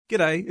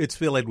G'day, it's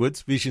Phil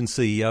Edwards, Vision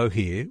CEO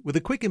here, with a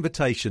quick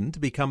invitation to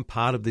become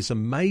part of this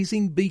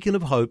amazing beacon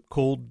of hope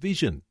called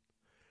Vision.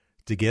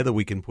 Together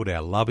we can put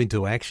our love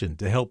into action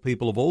to help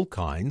people of all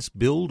kinds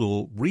build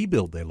or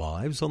rebuild their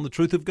lives on the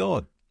truth of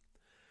God.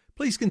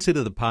 Please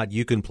consider the part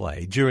you can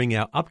play during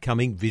our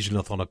upcoming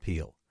Visionathon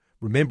appeal,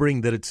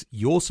 remembering that it's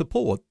your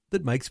support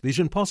that makes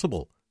Vision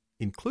possible,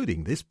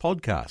 including this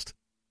podcast.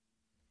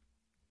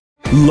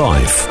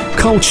 Life,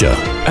 culture,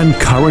 and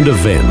current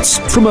events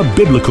from a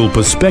biblical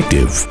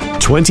perspective.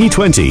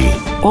 2020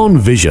 on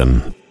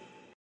Vision.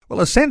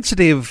 Well, a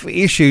sensitive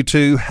issue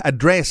to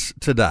address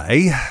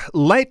today.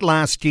 Late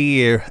last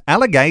year,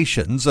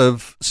 allegations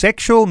of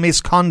sexual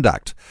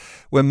misconduct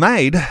were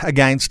made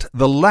against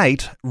the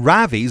late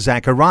Ravi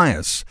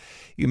Zacharias.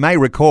 You may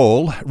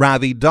recall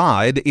Ravi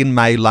died in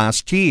May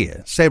last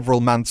year,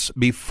 several months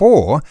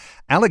before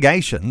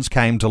allegations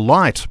came to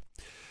light.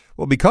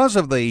 Well, because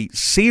of the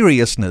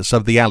seriousness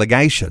of the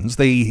allegations,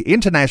 the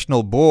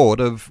International Board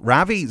of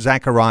Ravi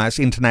Zacharias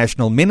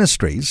International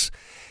Ministries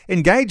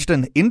engaged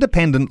an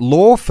independent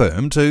law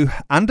firm to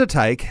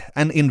undertake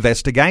an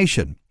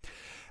investigation.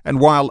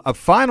 And while a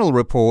final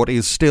report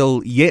is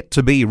still yet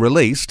to be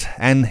released,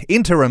 an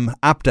interim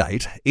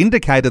update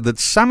indicated that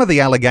some of the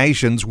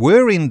allegations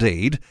were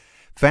indeed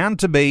found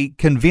to be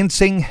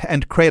convincing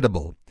and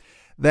credible,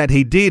 that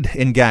he did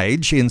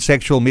engage in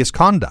sexual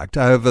misconduct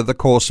over the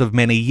course of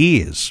many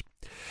years.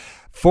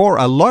 For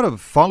a lot of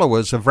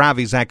followers of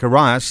Ravi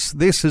Zacharias,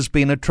 this has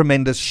been a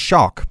tremendous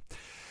shock.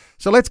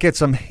 So let's get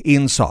some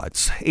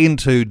insights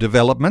into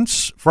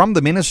developments from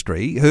the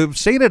ministry who've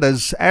seen it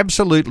as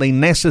absolutely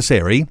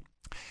necessary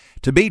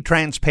to be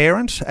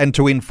transparent and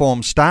to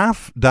inform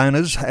staff,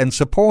 donors and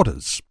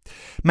supporters.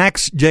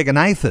 Max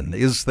Jagannathan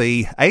is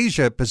the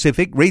Asia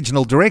Pacific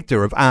Regional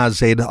Director of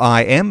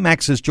RZIM.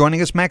 Max is joining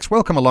us. Max,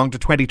 welcome along to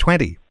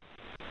 2020.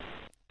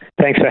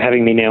 Thanks for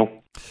having me, Neil.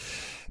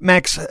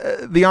 Max,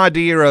 the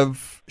idea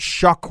of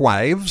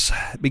shockwaves,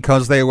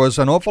 because there was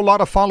an awful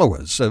lot of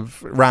followers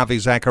of Ravi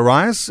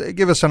Zacharias.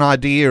 Give us an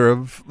idea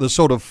of the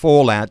sort of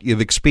fallout you've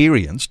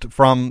experienced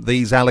from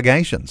these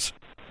allegations.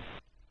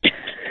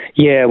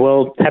 Yeah,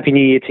 well, Happy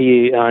New Year to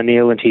you,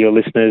 Neil, and to your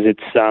listeners.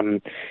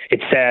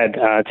 It's sad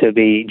to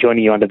be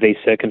joining you under these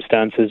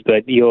circumstances,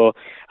 but your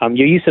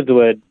use of the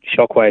word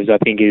shockwaves, I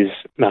think, is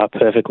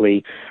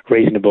perfectly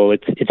reasonable.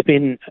 It's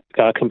been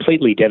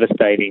completely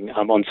devastating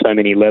on so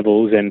many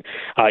levels, and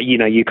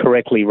you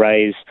correctly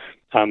raise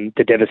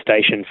the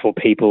devastation for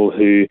people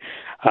who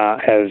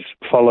have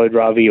followed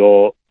Ravi,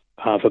 or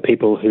for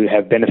people who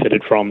have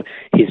benefited from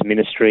his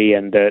ministry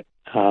and that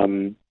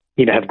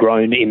have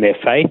grown in their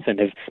faith and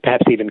have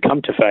perhaps even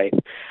come to faith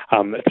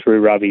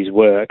through Ravi's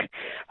work.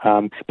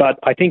 But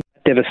I think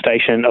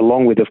devastation,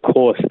 along with, of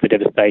course, the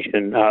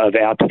devastation of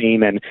our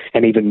team and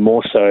even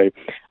more so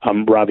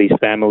Ravi's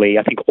family,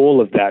 I think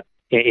all of that,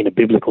 in a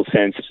biblical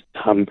sense,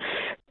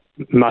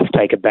 must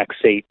take a back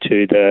seat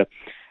to the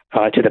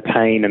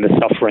pain and the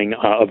suffering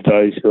of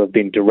those who have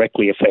been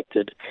directly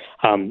affected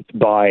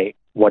by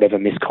whatever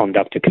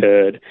misconduct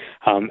occurred,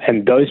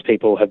 and those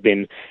people have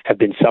been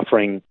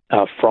suffering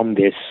from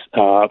this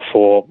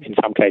for, in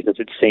some cases,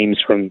 it seems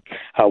from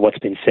what's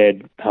been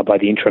said by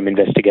the interim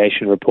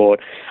investigation report,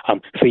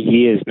 for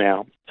years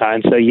now.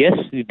 And so, yes,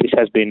 this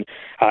has been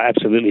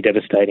absolutely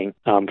devastating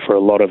for a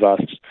lot of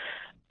us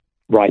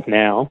right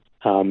now.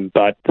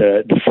 But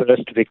the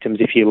first victims,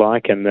 if you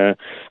like, and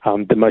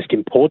the most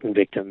important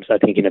victims, I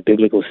think, in a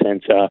biblical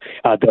sense,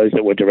 are those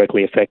that were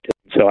directly affected.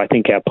 So I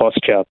think our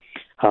posture,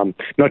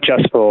 not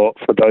just for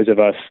those of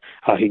us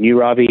who knew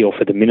Ravi or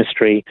for the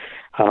ministry,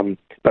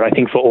 but I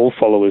think for all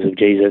followers of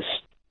Jesus,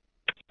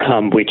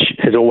 which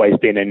has always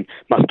been and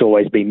must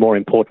always be more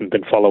important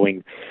than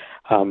following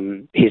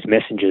his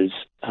messengers,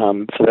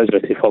 for those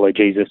of us who follow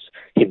Jesus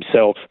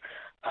himself,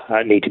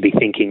 need to be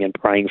thinking and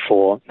praying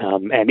for.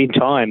 And in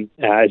time,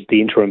 as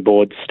the interim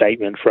board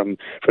statement from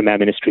our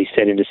ministry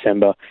said in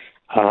December,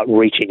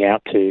 reaching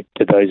out to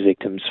those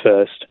victims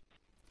first.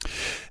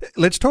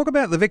 Let's talk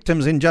about the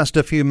victims in just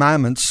a few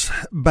moments,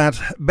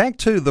 but back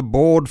to the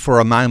board for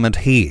a moment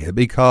here,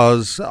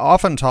 because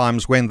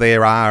oftentimes when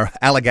there are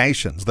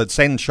allegations that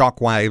send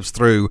shockwaves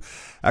through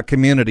a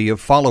community of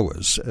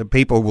followers,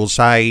 people will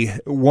say,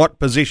 what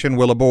position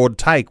will a board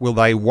take? Will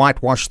they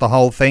whitewash the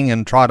whole thing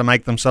and try to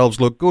make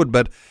themselves look good?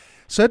 But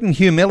certain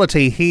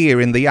humility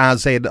here in the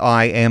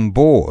RZIM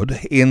board,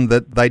 in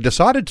that they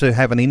decided to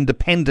have an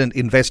independent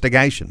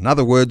investigation. In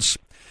other words,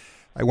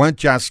 they won't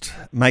just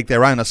make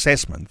their own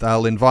assessment.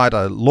 They'll invite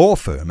a law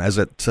firm, as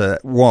it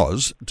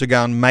was, to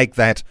go and make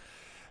that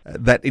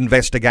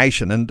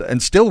investigation,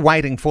 and still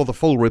waiting for the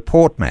full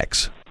report,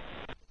 Max.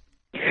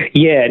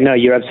 Yeah, no,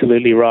 you're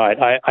absolutely right.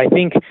 I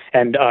think,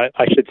 and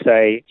I should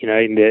say,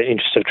 in the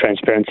interest of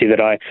transparency,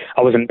 that I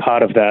wasn't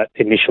part of that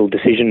initial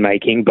decision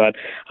making, but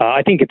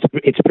I think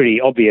it's pretty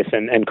obvious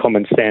and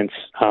common sense,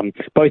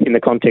 both in the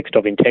context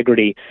of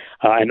integrity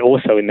and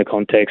also in the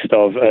context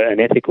of an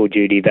ethical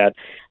duty, that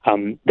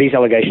these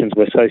allegations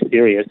were so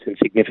serious and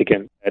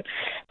significant that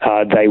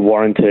they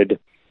warranted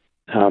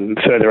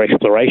further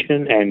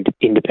exploration and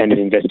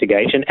independent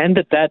investigation, and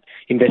that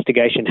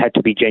investigation had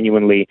to be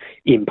genuinely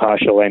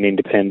impartial and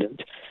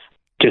independent,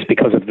 just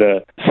because of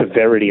the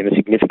severity and the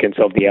significance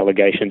of the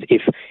allegations,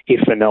 if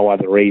for no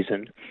other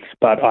reason.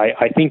 But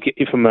I think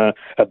from a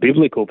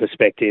biblical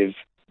perspective,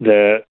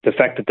 the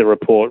fact that the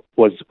report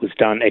was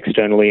done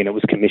externally and it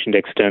was commissioned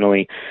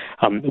externally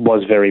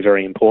was very,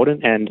 very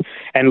important. And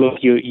look,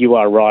 you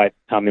are right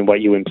in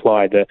what you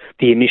implied.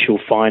 The initial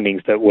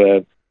findings that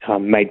were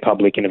made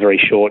public in a very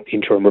short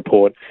interim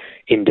report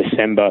in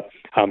December,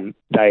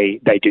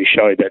 they do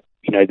show that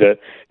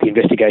the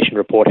investigation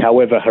report,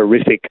 however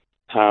horrific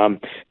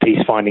these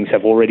findings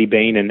have already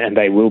been, and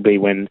they will be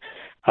when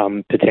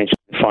potentially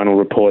the final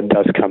report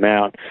does come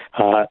out,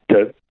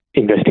 the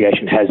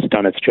investigation has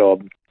done its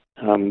job,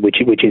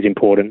 which is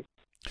important.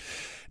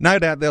 No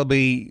doubt there'll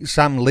be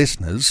some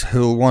listeners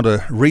who'll want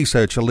to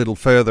research a little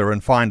further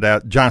and find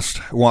out just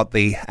what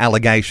the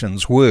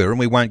allegations were, and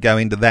we won't go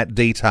into that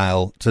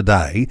detail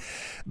today.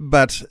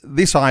 But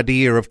this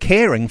idea of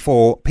caring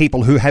for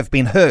people who have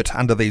been hurt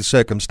under these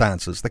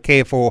circumstances, the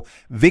care for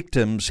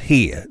victims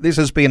here, this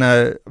has been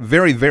a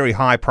very, very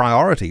high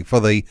priority for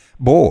the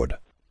board.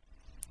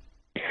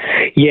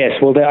 Yes,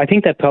 well, I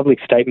think that public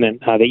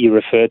statement that you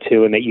referred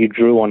to and that you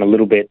drew on a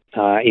little bit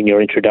in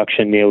your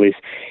introduction, Neil, is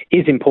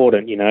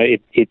important.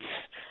 It's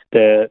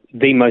the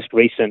most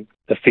recent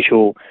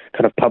official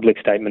kind of public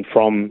statement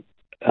from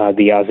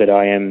the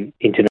RZIM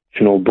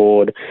International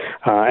Board,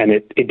 and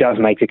it does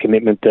make a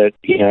commitment that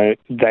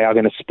they are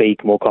going to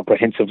speak more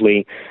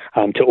comprehensively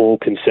to all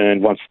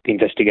concerned once the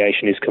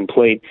investigation is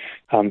complete.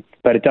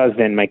 But it does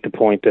then make the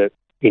point that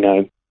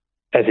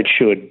as it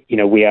should,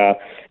 we are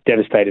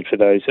devastated for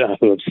those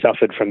who have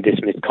suffered from this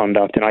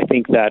misconduct. And I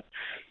think that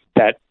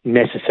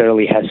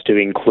necessarily has to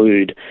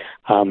include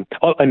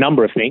a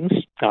number of things.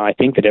 I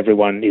think that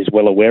everyone is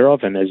well aware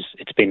of, and as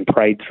it's been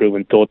prayed through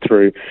and thought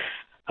through,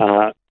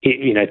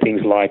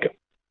 things like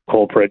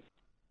corporate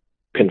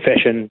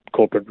confession,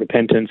 corporate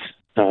repentance,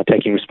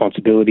 taking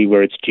responsibility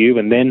where it's due,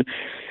 and then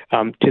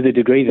to the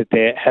degree that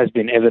there has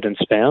been evidence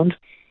found,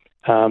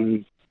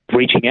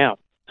 reaching out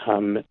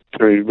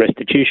through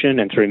restitution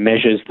and through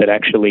measures that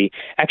actually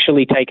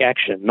take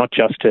action, not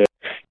just to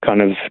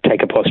kind of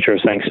take a posture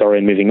of saying sorry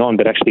and moving on,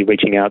 but actually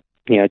reaching out,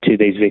 to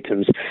these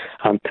victims.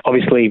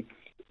 Obviously,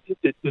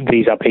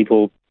 these are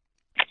people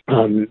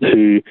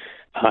who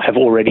have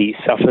already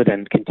suffered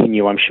and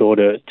continue, I'm sure,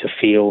 to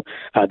feel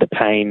the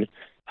pain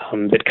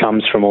that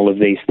comes from all of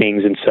these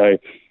things. And so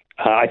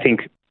I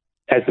think,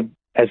 as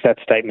that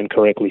statement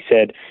correctly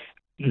said,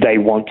 they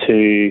want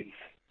to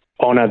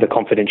honour the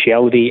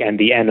confidentiality and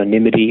the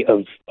anonymity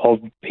of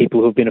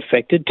people who have been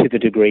affected to the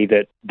degree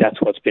that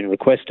that's what's been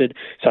requested.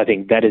 So I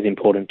think that is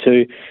important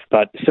too.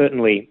 But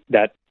certainly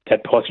that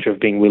posture of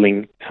being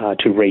willing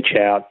to reach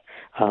out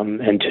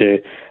and to,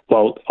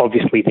 well,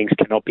 obviously things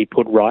cannot be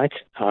put right.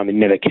 It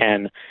never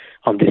can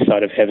on this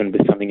side of heaven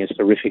with something as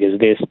horrific as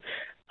this.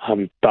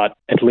 But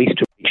at least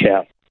to reach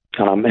out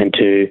and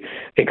to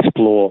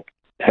explore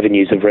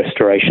avenues of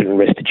restoration and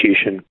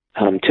restitution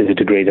to the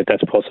degree that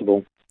that's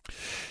possible.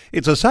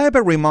 It's a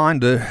sober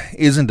reminder,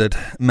 isn't it,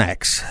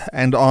 Max?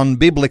 And on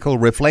biblical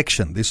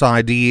reflection, this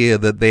idea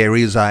that there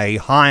is a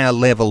higher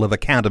level of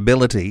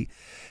accountability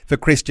for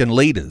Christian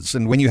leaders.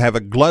 And when you have a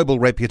global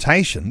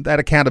reputation, that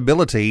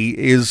accountability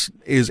is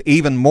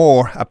even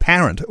more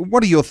apparent.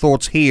 What are your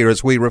thoughts here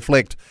as we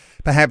reflect,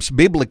 perhaps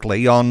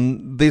biblically,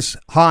 on this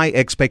high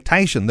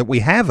expectation that we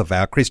have of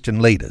our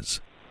Christian leaders?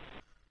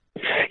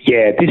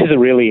 Yeah, this is a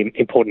really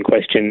important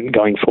question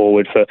going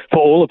forward for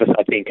all of us,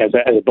 I think, as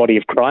a body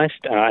of Christ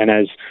and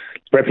as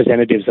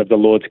representatives of the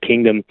Lord's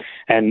kingdom.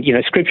 And,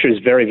 Scripture is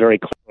very, very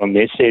clear on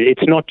this.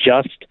 It's not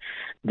just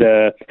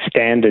the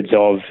standards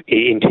of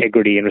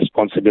integrity and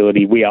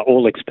responsibility we are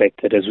all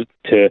expected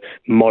to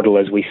model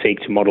as we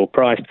seek to model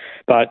Christ.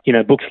 But,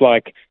 books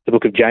like the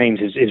book of James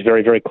is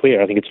very, very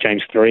clear. I think it's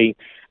James 3,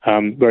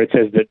 where it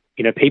says that,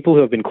 people who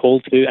have been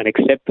called to and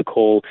accept the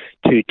call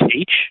to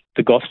teach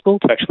the gospel,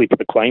 to actually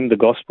proclaim the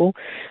gospel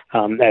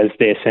as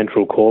their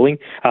central calling,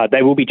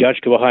 they will be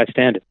judged to a higher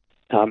standard.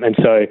 And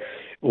so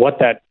what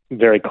that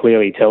very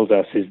clearly tells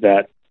us is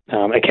that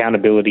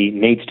accountability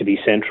needs to be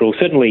central.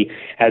 Certainly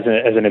as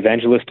an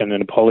evangelist and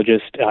an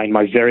apologist, in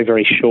my very,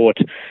 very short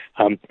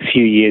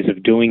few years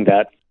of doing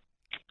that,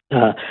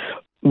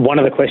 one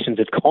of the questions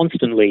that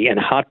constantly and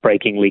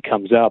heartbreakingly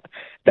comes up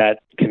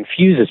that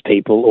confuses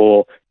people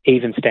or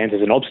even stands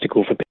as an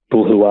obstacle for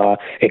people who are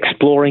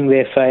exploring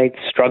their faith,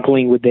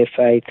 struggling with their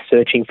faith,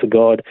 searching for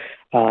God,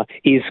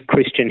 is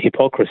Christian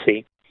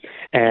hypocrisy.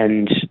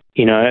 And,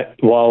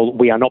 while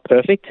we are not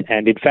perfect,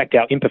 and in fact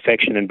our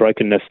imperfection and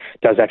brokenness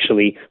does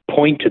actually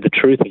point to the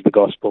truth of the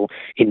gospel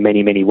in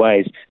many, many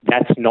ways,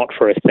 that's not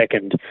for a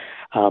second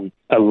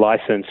a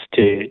license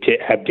to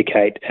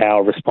abdicate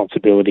our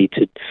responsibility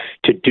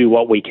to do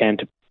what we can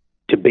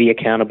to be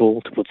accountable,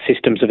 to put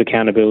systems of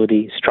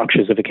accountability,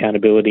 structures of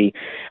accountability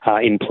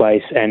in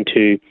place, and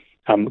to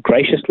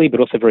graciously but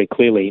also very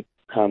clearly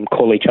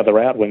call each other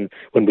out when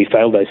we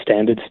fail those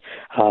standards,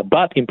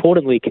 but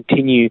importantly,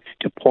 continue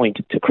to point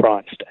to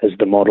Christ as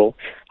the model.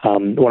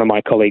 One of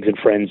my colleagues and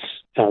friends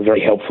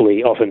very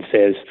helpfully often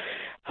says,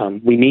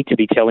 we need to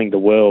be telling the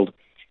world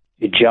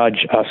to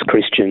judge us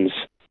Christians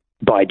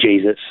by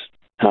Jesus,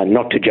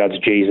 not to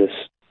judge Jesus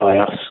by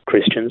us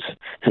Christians.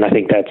 And I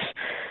think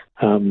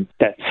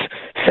that's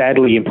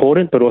sadly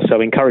important, but also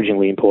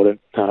encouragingly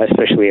important,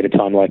 especially at a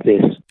time like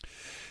this.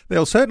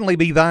 There'll certainly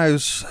be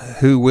those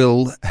who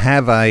will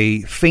have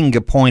a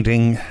finger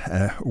pointing,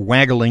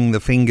 waggling the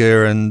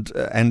finger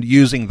and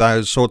using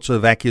those sorts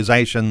of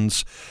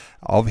accusations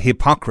of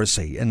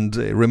hypocrisy, and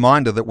a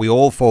reminder that we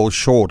all fall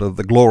short of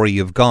the glory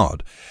of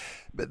God.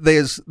 But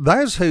there's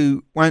those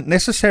who won't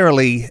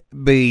necessarily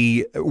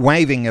be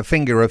waving a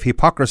finger of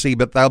hypocrisy,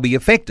 but they'll be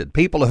affected.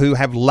 People who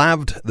have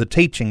loved the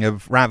teaching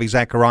of Ravi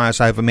Zacharias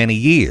over many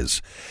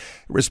years,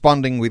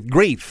 responding with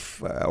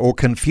grief or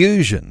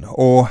confusion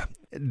or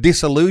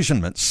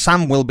disillusionment.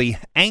 Some will be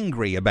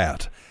angry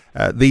about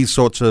these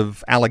sorts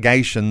of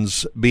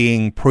allegations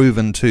being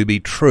proven to be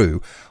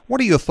true.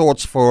 What are your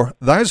thoughts for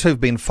those who've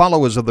been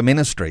followers of the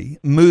ministry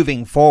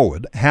moving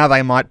forward, how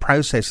they might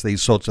process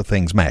these sorts of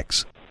things,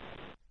 Max?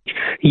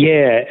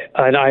 Yeah,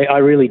 and I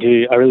really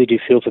do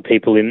feel for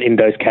people in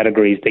those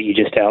categories that you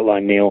just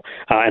outlined, Neil.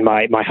 And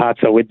my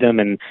hearts are with them,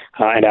 and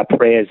our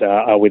prayers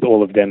are with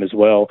all of them as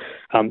well.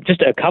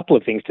 Just a couple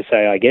of things to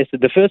say, I guess.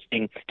 The first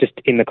thing, just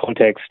in the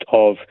context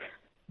of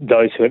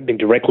those who have been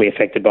directly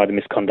affected by the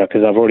misconduct,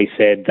 as I've already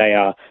said, they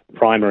are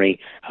primary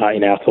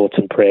in our thoughts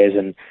and prayers,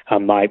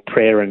 and my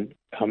prayer and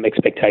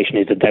expectation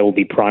is that they will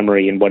be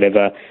primary in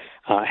whatever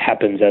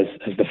happens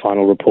as the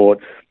final report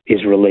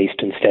is released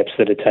and steps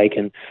that are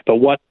taken. But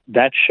what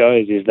that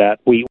shows is that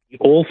we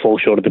all fall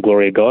short of the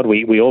glory of God.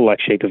 We all, like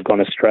sheep, have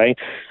gone astray.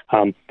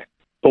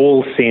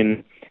 All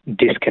sin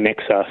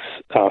disconnects us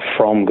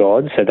from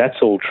God, so that's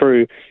all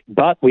true.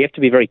 But we have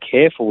to be very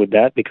careful with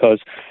that, because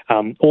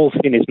all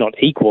sin is not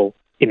equal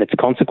in its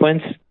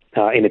consequence,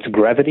 in its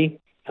gravity,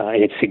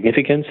 in its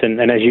significance, and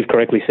as you've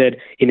correctly said,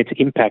 in its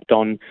impact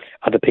on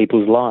other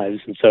people's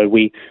lives. And so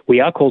we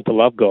are called to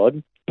love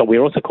God, but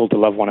we're also called to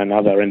love one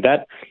another. And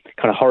that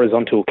kind of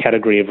horizontal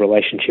category of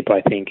relationship,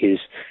 I think, is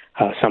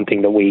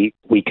something that we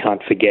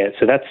can't forget.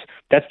 So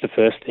that's the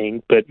first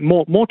thing. But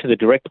more to the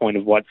direct point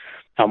of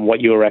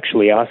what you were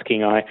actually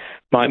asking,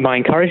 my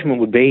encouragement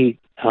would be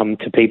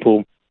to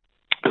people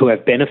who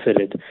have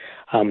benefited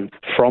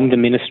from the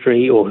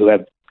ministry, or who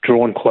have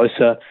drawn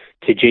closer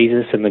to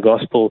Jesus and the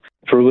gospel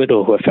through it,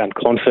 or who have found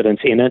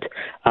confidence in it,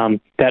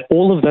 that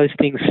all of those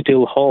things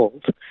still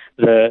hold.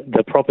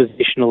 The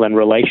propositional and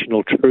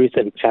relational truth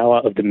and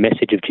power of the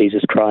message of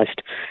Jesus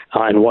Christ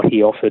and what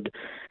he offered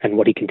and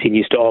what he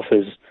continues to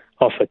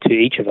offer to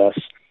each of us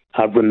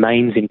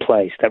remains in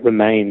place. That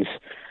remains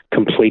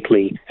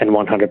completely and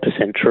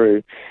 100%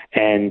 true.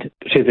 And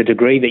to the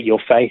degree that your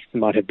faith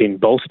might have been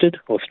bolstered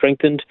or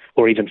strengthened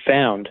or even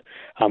found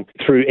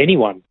through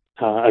anyone,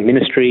 a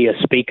ministry,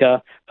 a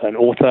speaker, an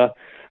author,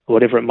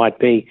 whatever it might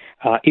be,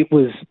 it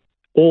was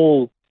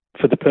all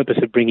for the purpose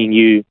of bringing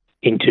you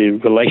into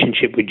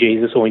relationship with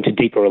Jesus, or into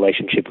deeper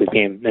relationship with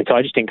him. And so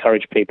I just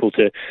encourage people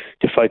to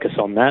focus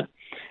on that,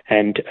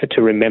 and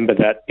to remember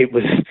that it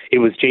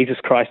was Jesus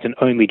Christ and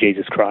only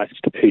Jesus Christ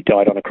who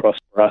died on a cross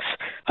for us.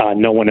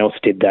 No one else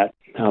did that.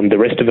 The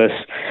rest of us,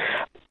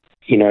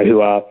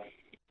 who are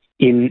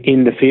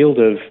in the field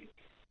of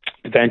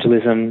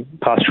evangelism,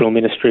 pastoral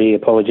ministry,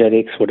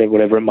 apologetics,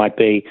 whatever it might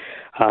be,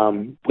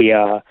 we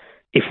are,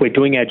 if we're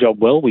doing our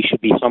job well, we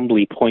should be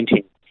humbly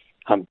pointing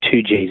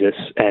to Jesus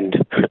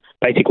and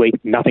basically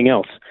nothing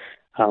else.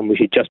 We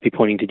should just be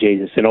pointing to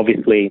Jesus. And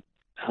obviously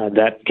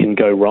that can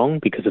go wrong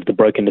because of the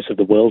brokenness of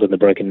the world and the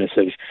brokenness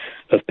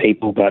of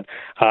people. But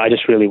I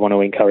just really want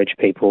to encourage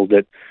people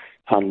that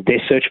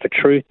their search for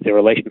truth, their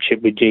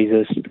relationship with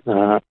Jesus,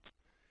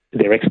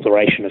 their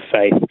exploration of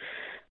faith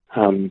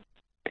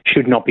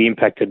should not be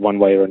impacted one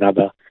way or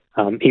another,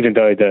 even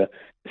though the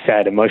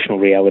sad emotional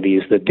reality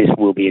is that this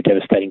will be a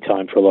devastating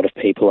time for a lot of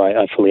people.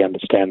 I fully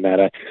understand that.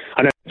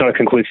 I know it's not a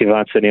conclusive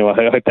answer, Neil.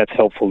 I hope that's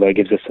helpful, though. It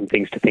gives us some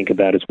things to think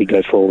about as we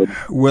go forward.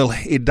 Well,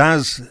 it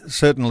does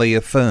certainly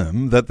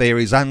affirm that there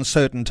is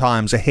uncertain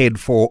times ahead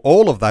for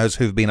all of those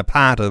who've been a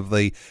part of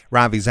the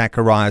Ravi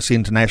Zacharias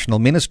International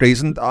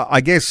Ministries, and I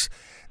guess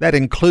that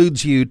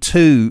includes you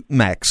too,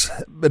 Max.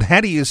 But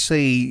how do you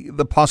see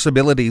the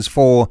possibilities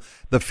for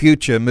the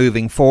future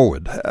moving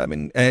forward? I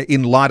mean,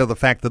 in light of the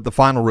fact that the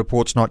final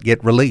report's not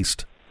yet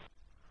released.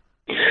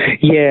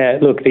 Yeah,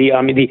 look, the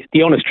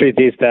honest truth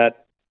is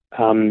that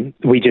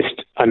we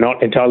just are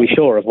not entirely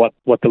sure of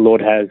what the Lord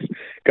has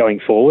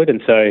going forward.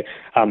 And so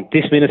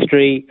this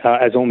ministry,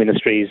 as all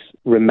ministries,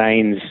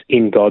 remains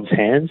in God's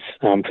hands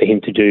for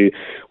him to do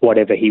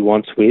whatever he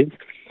wants with.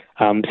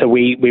 So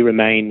we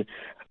remain,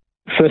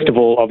 first of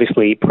all,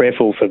 obviously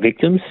prayerful for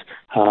victims.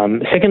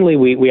 Secondly,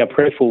 we are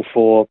prayerful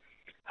for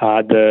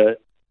the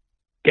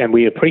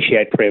we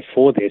appreciate prayer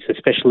for this,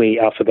 especially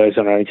for those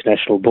on our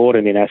international board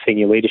and in our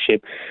senior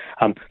leadership,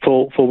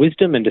 for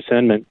wisdom and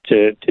discernment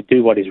to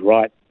do what is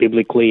right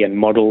biblically and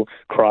model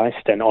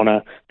Christ and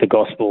honour the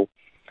gospel,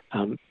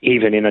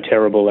 even in a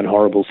terrible and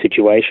horrible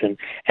situation.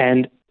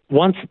 And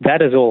once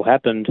that has all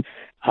happened,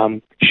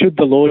 should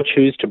the Lord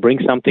choose to bring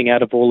something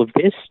out of all of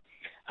this,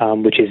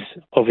 which is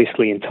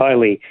obviously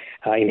entirely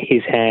in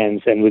his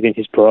hands and within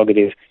his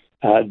prerogative,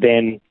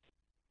 then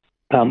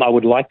I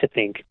would like to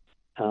think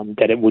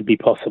that it would be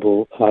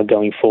possible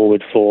going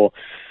forward for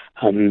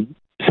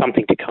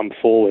something to come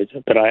forward.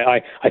 But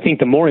I think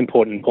the more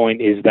important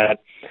point is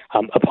that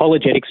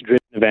apologetics-driven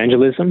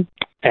evangelism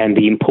and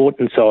the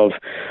importance of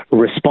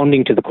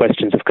responding to the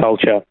questions of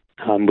culture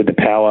with the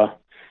power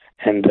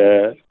and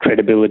the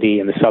credibility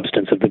and the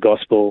substance of the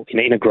gospel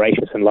in a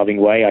gracious and loving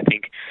way. I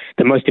think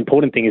the most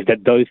important thing is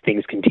that those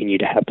things continue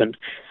to happen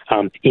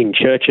in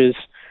churches,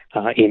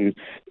 in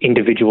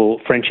individual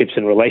friendships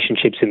and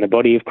relationships in the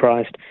body of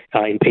Christ,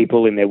 in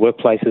people in their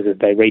workplaces as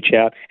they reach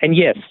out, and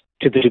yes,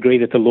 to the degree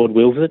that the Lord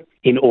wills it,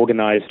 in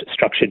organised,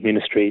 structured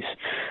ministries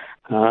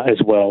as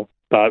well.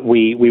 But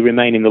we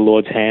remain in the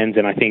Lord's hands,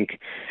 and I think,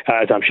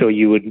 as I'm sure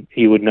you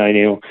would know,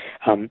 Neil,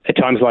 at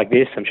times like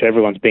this, I'm sure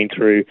everyone's been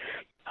through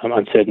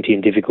uncertainty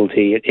and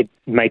difficulty. It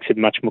makes it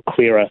much more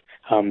clearer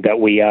that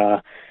we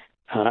are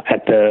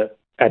at the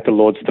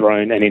Lord's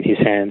throne and in his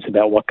hands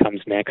about what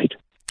comes next.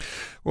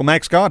 Well,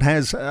 Max, God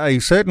has a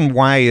certain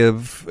way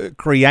of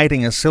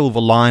creating a silver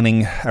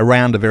lining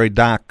around a very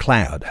dark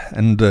cloud,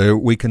 and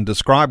we can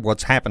describe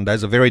what's happened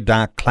as a very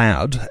dark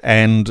cloud,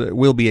 and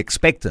we'll be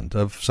expectant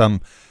of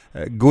some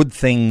good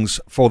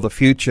things for the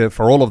future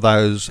for all of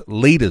those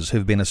leaders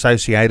who've been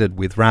associated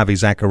with Ravi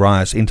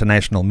Zacharias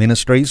International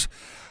Ministries.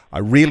 I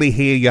really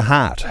hear your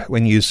heart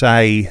when you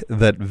say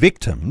that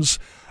victims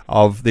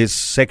of this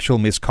sexual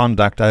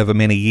misconduct over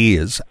many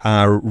years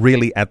are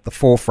really at the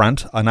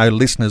forefront. I know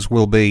listeners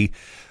will be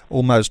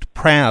almost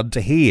proud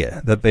to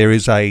hear that there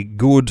is a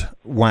good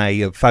way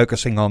of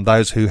focusing on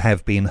those who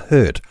have been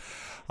hurt.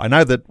 I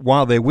know that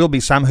while there will be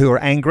some who are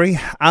angry,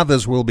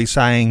 others will be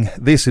saying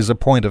this is a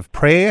point of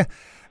prayer.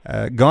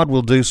 God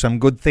will do some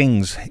good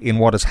things in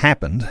what has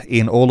happened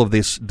in all of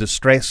this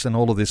distress and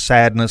all of this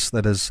sadness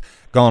that has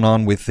gone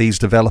on with these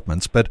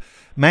developments. But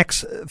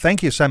Max,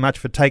 thank you so much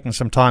for taking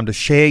some time to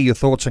share your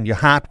thoughts and your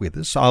heart with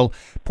us. I'll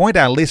point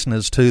our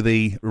listeners to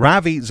the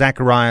Ravi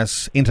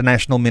Zacharias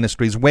International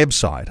Ministries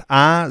website,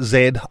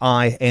 rzim.org,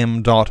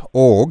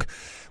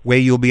 where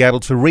you'll be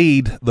able to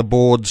read the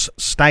board's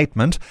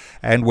statement,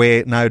 and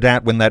where, no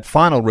doubt, when that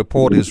final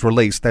report is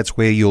released, that's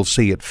where you'll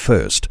see it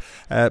first.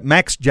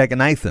 Max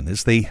Jagannathan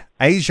is the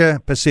Asia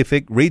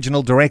Pacific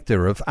Regional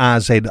Director of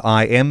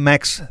RZIM.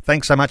 Max,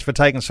 thanks so much for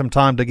taking some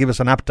time to give us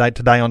an update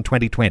today on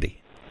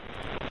 2020.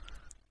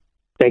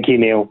 Thank you,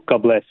 Neil.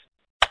 God bless.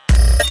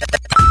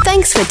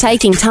 Thanks for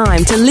taking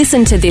time to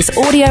listen to this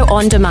audio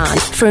on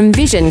demand from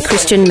Vision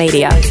Christian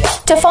Media.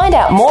 To find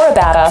out more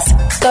about us,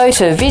 go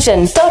to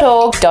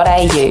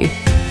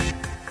vision.org.au.